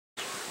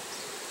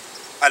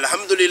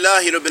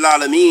Alhamdulillahi Rabbil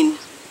Alameen.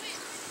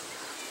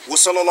 Wa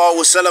sallallahu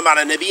wa sallam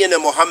ala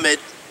nabiyyina Muhammad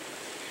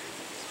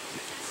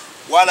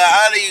wa ala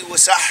alihi wa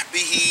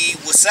sahbihi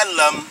wa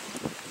sallam.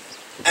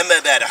 Amma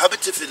ba'd.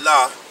 Hadeeth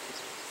fillah.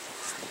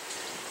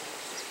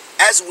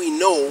 As we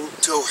know,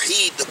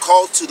 Tawheed, the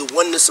call to the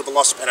oneness of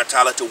Allah subhanahu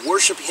wa ta'ala, to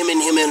worship Him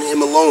and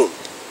Him alone,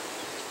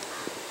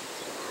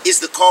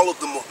 is the call of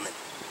the mu'min.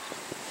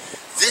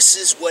 This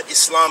is what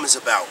Islam is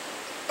about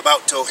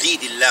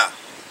Tawheedillah.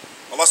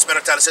 Allah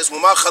subhanahu wa ta'ala says,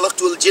 وَمَا خَلَقْتُ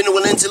الْجِنَّ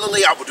وَالْإِنسَ إِلَّا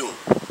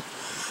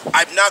لِيَعْبُدُونَ.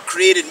 I've not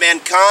created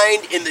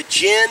mankind and the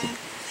jinn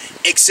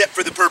except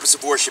for the purpose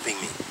of worshiping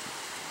me.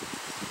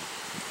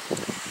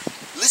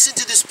 Listen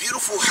to this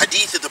beautiful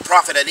hadith of the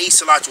Prophet alayhi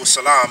salatu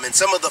wasalam and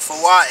some of the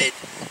fawaid,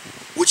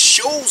 which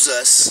shows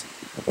us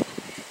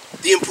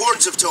the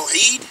importance of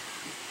Tawheed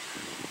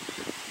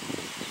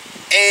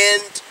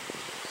and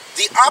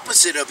the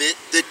opposite of it,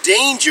 the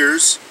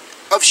dangers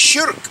of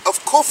shirk, of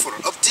kufr,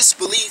 of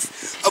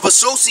disbelief, of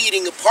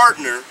associating a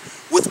partner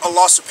with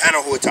Allah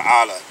subhanahu wa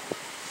ta'ala.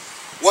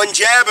 وعن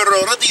جابر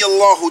رضي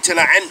الله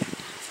تعالى عنه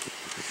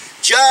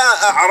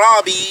جاء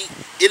أعرابي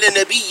إلى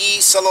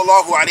النبي صلى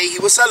الله عليه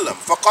وسلم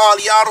فقال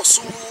يا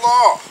رسول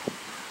الله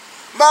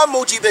ما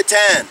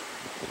موجبتان؟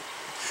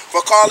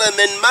 فقال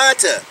من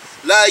مات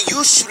لا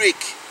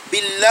يشرك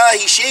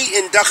بالله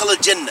شيئا دخل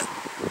الجنة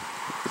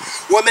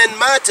ومن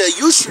مات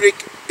يشرك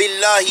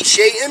بالله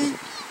شيئا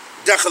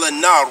دخل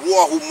النار.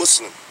 رواه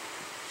Muslim.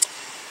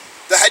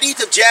 The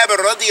hadith of Jabir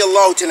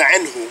radiyallahu ta'ala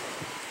anhu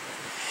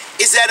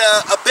is that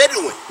a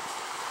Bedouin,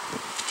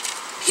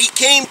 he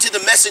came to the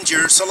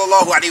Messenger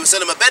sallallahu alayhi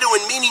wasallam. A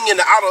Bedouin meaning an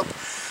Arab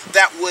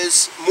that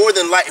was more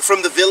than likely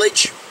from the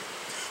village,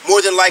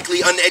 more than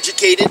likely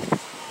uneducated,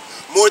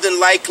 more than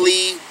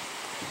likely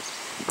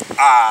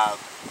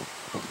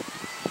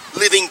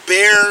living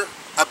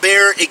a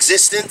bare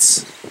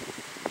existence,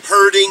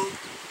 herding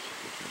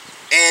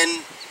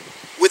and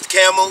with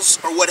camels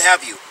or what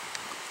have you.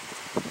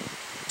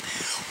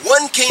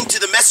 One came to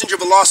the Messenger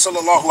of Allah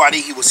sallallahu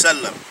alaihi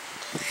wasallam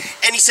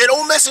and he said,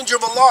 "O Messenger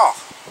of Allah,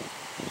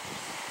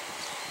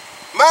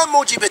 ma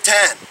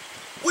mujibatan?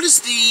 What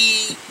is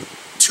the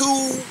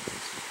two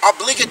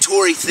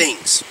obligatory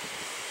things?"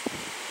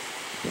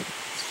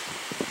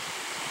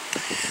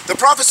 The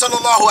Prophet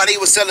sallallahu alaihi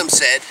wasallam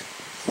said,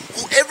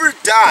 "Whoever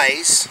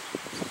dies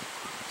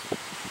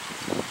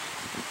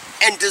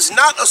and does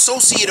not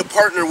associate a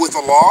partner with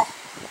Allah,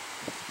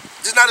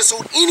 does not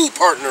associate any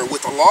partner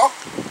with Allah,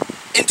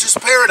 enters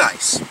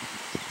paradise.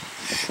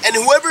 And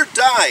whoever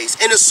dies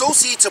and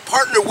associates a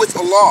partner with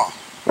Allah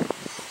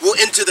will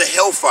enter the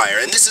hellfire."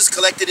 And this is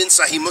collected in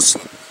Sahih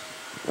Muslim.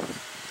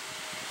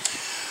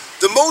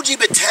 The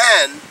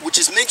mujibatan, which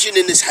is mentioned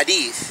in this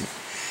hadith,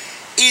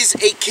 is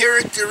a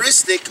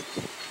characteristic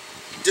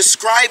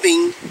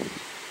describing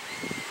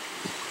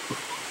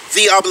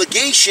the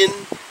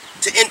obligation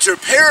to enter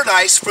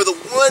paradise for the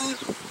one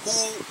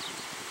who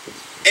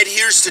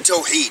adheres to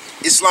Tawheed,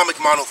 Islamic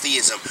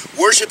monotheism,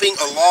 worshipping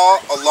Allah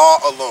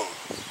alone.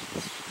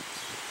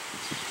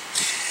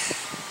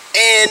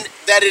 And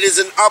that it is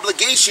an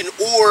obligation,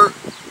 or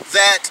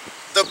that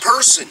the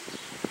person,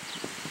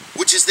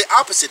 which is the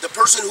opposite, the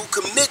person who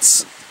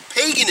commits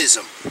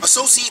paganism,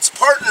 associates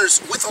partners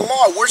with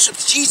Allah,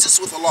 worships Jesus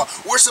with Allah,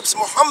 worships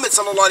Muhammad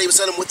sallallahu alaihi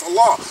wasallam with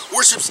Allah,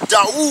 worships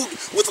Dawood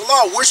with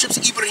Allah, worships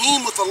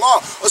Ibrahim with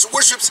Allah,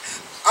 worships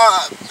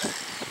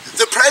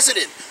the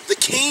president, the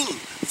king,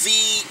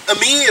 the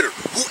Amir,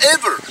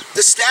 whoever,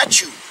 the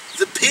statue,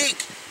 the pig,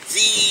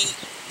 the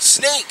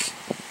snake,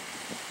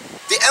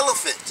 the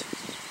elephant,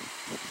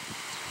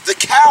 the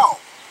cow,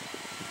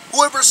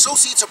 whoever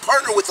associates a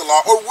partner with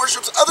Allah or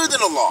worships other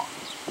than Allah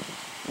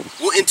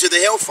will enter the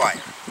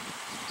hellfire.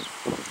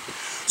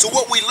 So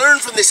what we learn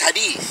from this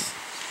hadith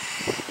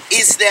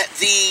is that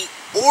the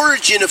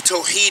origin of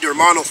Tawheed or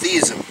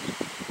monotheism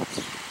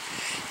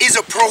is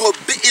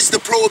the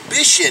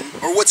prohibition,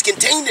 or what's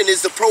contained in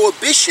is the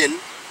prohibition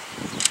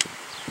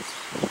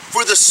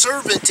for the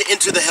servant to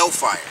enter the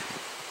hellfire.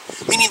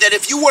 Meaning that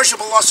if you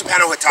worship Allah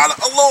subhanahu wa ta'ala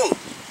alone,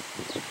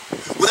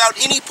 without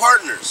any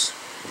partners,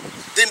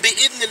 then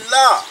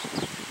bi'idhnillah,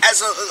 as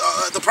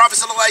the Prophet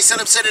sallallahu alaihi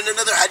wasallam said in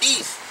another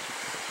hadith,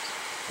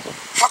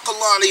 حَقَّ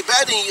اللَّهِ عَلَى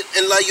عِبَادِهِ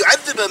أَنْ لَا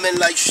يُعَذِّبَ مَنْ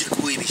لَا يُشْرِكُ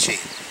بِهِ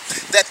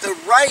شَيْئًا. That the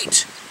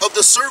right of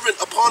the servant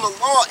upon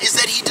Allah is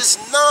that he does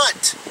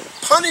not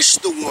punish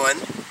the one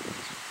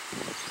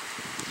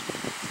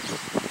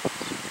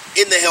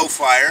in the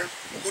hellfire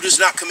who does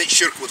not commit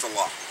shirk with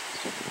Allah.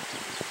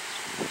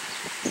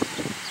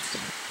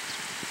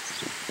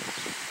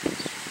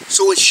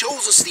 So it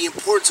shows us the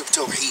importance of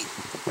Tawheed,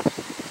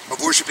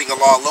 of worshipping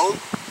Allah alone,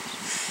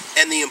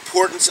 and the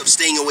importance of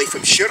staying away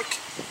from shirk.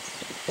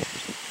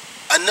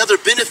 Another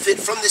benefit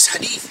from this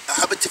hadith,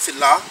 Hadeeth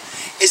fillah,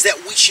 is that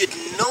we should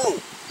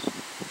know,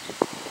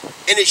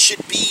 and it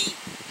should be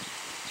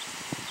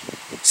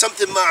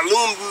something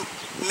ma'loom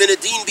min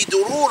ad-din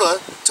bidurura,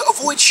 to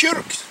avoid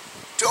shirk,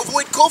 to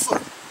avoid kufr.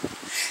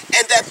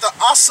 And that the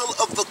asl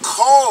of the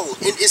call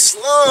in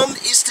Islam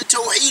is to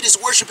Tawheed, is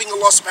worshipping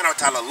Allah subhanahu wa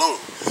ta'ala alone.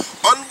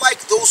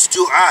 Unlike those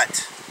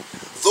du'at,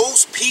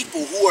 those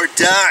people who are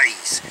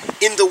da'is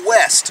in the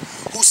West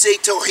who say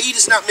Tawheed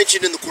is not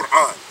mentioned in the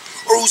Quran,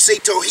 or who say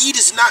Tawheed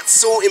is not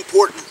so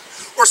important,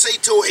 or say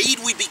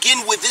Tawheed, we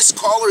begin with this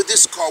call or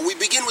this call. We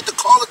begin with the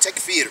call of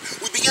takfir.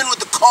 We begin with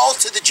the call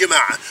to the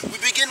jama'ah. We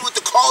begin with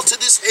the call to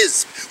this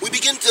hizb. We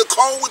begin the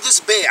call with this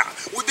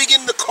bay'ah. We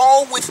begin the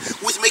call with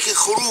making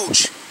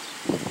khuruj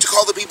to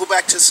call the people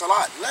back to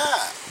salat.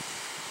 La.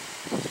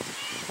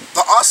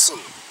 The asl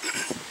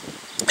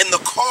and the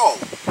call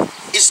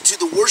is to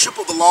the worship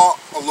of Allah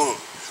alone.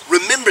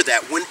 Remember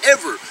that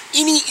whenever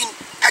any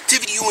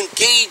activity you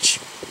engage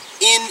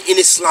in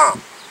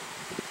Islam,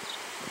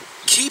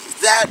 keep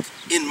that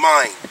in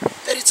mind,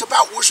 that it's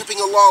about worshiping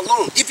Allah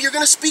alone. If you're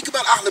going to speak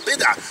about Ahl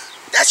Bid'ah,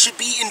 that should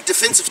be in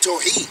defense of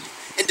Tawheed,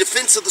 in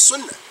defense of the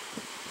Sunnah.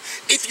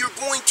 If you're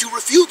going to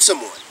refute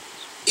someone,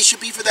 it should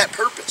be for that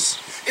purpose.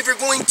 If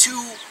you're going to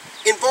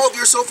involve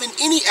yourself in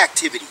any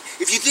activity,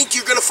 if you think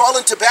you're going to fall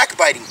into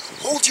backbiting,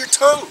 hold your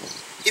tongue.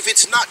 If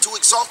it's not to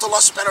exalt Allah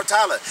subhanahu wa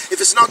ta'ala,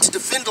 if it's not to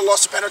defend Allah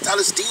subhanahu wa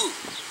ta'ala's deen.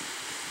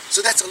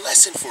 So that's a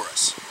lesson for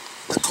us,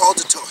 the call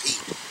to Tawheed.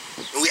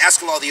 And we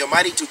ask Allah the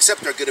Almighty to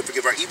accept our good and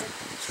forgive our evil.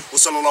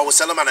 وصلى الله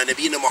وسلم على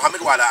نبينا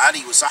محمد وعلى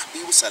آله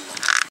وصحبه وسلم.